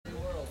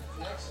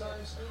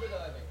started scuba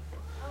diving.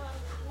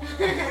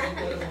 No.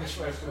 Better than It's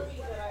swipe for food. me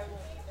that I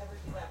won't ever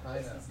do that. I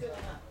This know. is good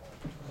enough.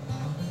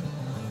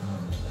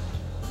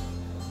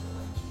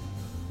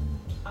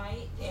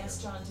 I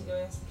asked John to go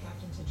ask the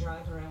captain to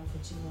drive around for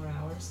 2 more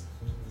hours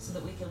so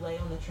that we could lay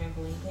on the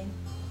trampoline thing.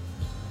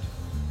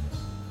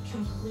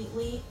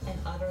 Completely and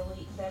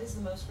utterly, that is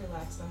the most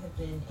relaxed I have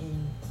been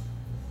in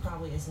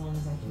probably as long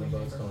as I can The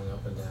boat's remember. going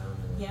up and down.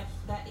 And Yep,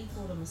 that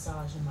equaled a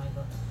massage in my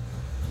book.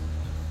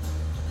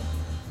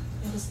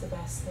 It was the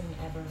best thing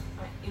ever.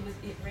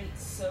 It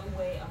rates so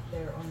way up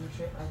there on the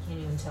trip, I can't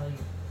even tell you.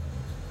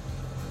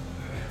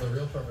 The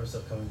real purpose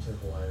of coming to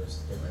Hawaii was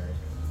to get married.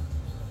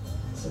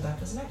 So that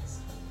was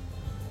next.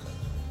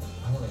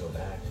 I want to go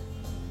back.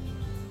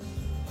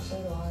 So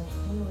do I.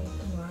 We leave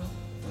tomorrow.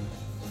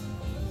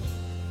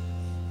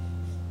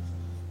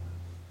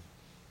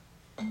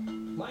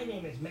 My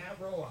name is Matt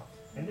Roloff,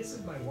 and this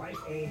is my wife,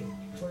 Amy.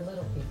 We're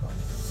little people.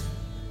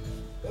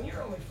 When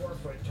you're only 4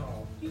 foot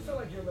tall, you feel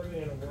like you're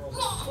living in a world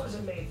that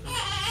wasn't made for you.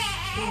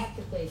 We have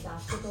to face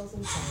obstacles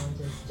and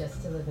challenges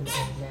just to live an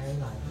ordinary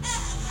life.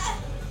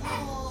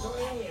 So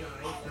Amy and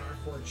I and our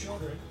 4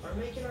 children are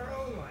making our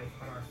own life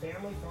on our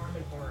family farm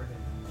in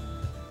Oregon.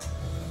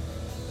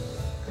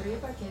 3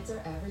 of our kids are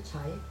average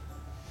height,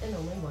 and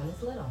only 1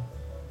 is little.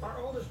 Our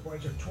oldest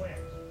boys are twins,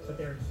 but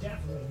they're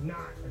definitely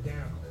not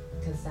identical.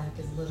 Because Zach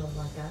is little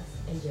like us,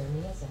 and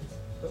Jeremy isn't.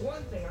 The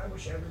one thing I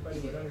wish everybody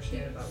would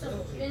understand about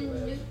little people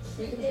is,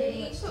 We can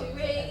pretty much do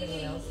what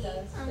everyone else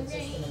does, but just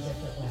in a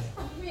different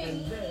way.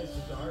 and this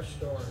is our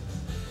story.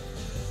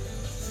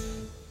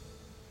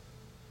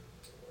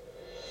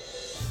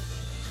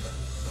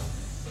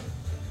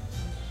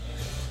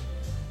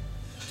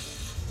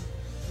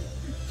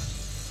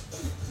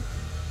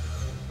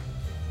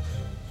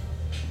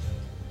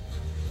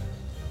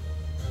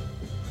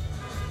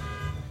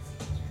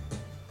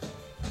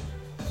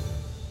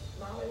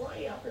 Molly, why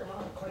don't you help your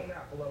mom clean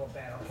up a little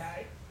bit,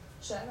 okay?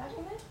 Should I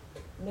recommend?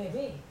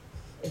 Maybe.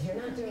 If you're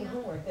not doing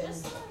homework, then...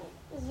 Just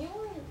because you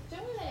weren't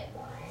doing it.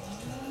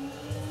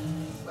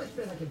 Well, it's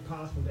been like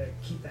impossible to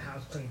keep the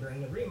house clean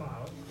during the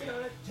remodel. You know,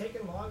 it's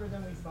taken longer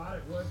than we thought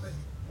it would, but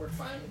we're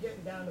finally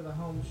getting down to the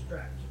home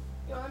stretch.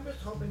 You know, I'm just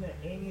hoping that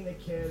Amy and the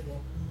kids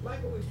will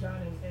like what we've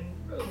done and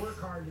really work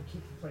hard to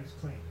keep the place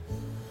clean.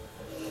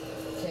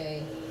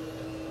 Jay,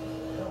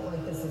 I don't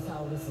like this is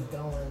how this is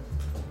going.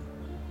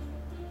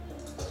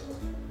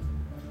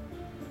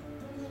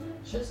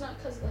 Sure it's not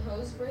because the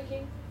hose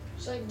breaking?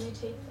 Should I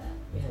retape that?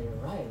 Yeah, you're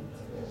right.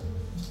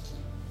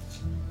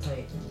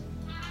 Tight.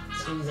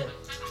 Squeeze it.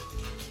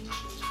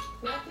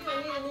 Matthew,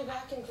 I need a new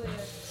vacuum cleaner.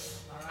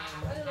 Alright,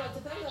 I don't know, it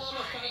depends on how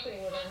much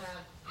carpeting we're gonna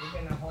have. we're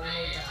getting a whole new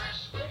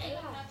house. It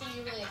doesn't have to be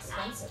a really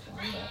expensive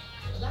one,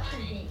 but that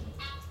can be.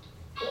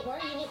 But why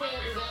are you looking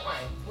at me that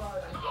way? Well,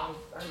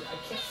 I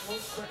can't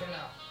move quick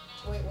enough.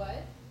 Wait,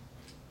 what?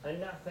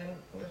 Nothing.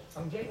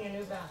 I'm getting a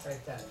new back, I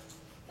said.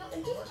 No,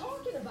 I'm just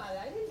talking about it.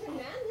 I didn't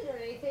demand it or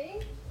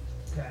anything.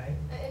 Okay.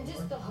 And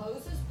just the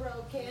hose is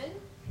broken.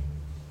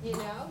 You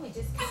know, we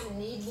just kind of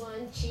need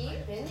one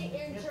cheap in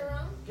the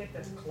interim. Get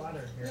this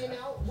clutter here. You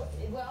know,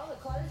 well, the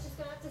clutter's just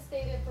gonna have to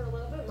stay there for a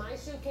little bit. My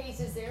suitcase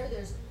is there.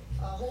 There's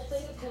a whole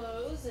thing of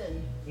clothes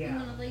and. Yeah. You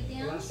wanna lay The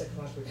down? last 6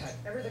 months we've had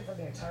everything for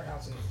the entire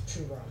house in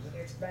 2 rooms.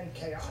 It's been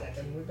chaotic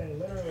and we've been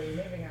literally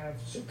living out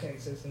of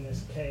suitcases in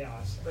this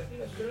chaos. But you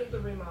know, as soon as the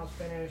remodel's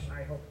finished,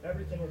 I hope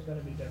everything is gonna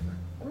be different.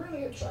 I'm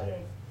really gonna try to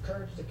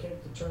encourage the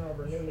kids to turn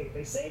over a new leaf.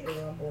 They say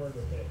they're on board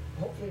with it.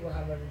 Hopefully we'll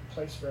have a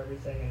place for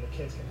everything and the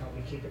kids can help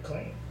me keep it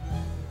clean.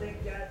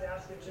 Think Dad's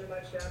asking too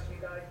much to ask you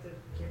guys to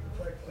keep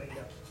the place cleaned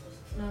up?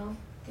 No,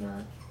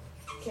 not.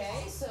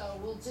 Okay, so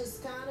we'll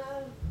just kind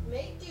of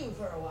make do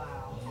for a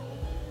while.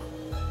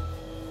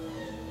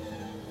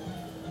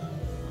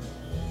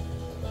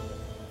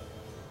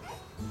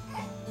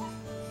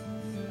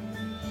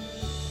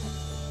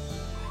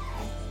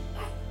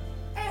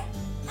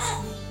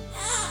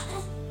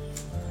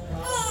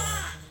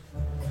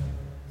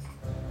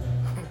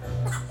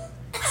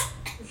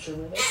 Should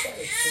we make that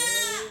a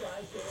clean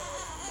like it?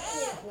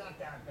 Maybe it's not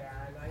that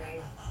bad. I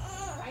mean,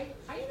 I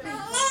think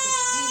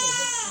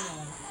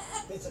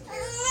it's it's a well,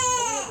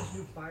 we had this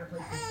new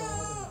fireplace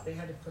installed and they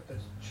had to put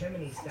this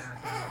chimney stack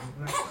out.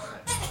 And I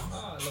thought,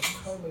 oh, it looks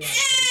totally out of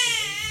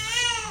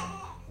place.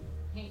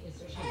 Hey, it's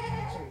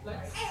cheap.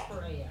 Let's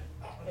spray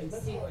it and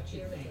see what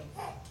you think.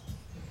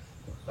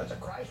 That's a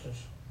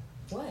crisis.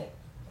 What?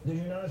 Did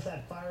you notice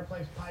that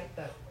fireplace pipe,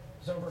 that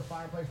silver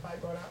fireplace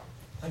pipe going out?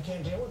 I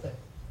can't deal with it.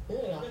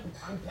 Yeah.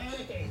 I'm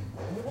panicking.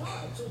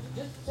 What?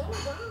 Just settle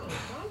down.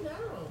 Calm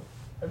down.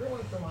 Every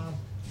once in a while,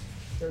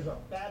 there's a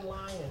bad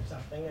line in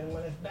something, and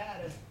when it's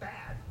bad, it's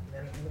bad.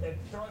 And it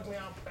throws me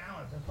off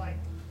balance. It's like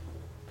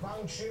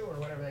feng shui or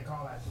whatever they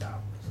call that stuff.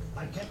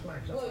 I kick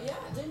myself. Well, yeah,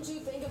 didn't you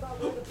think about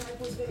where the pipe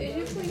was going to Did go?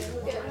 you please Begin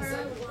with get the her inside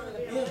out? of one of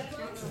the Yeah, pipe that's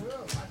on lines? the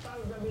roof. I thought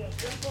it was going to be a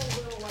simple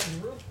little like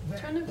roof vent.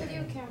 Turn the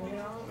video thing, camera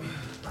You on.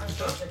 know? I'm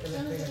so sick of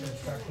this thing at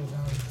construction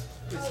zone.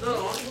 It's not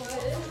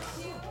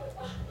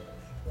on.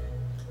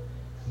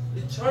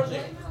 It's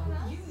charging.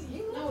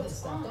 You know this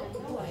stuff. Don't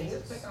complain. You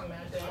think I'm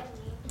mad, Dave?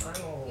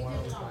 I'm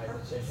overwhelmed by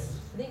this.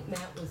 decision. I think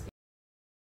Matt was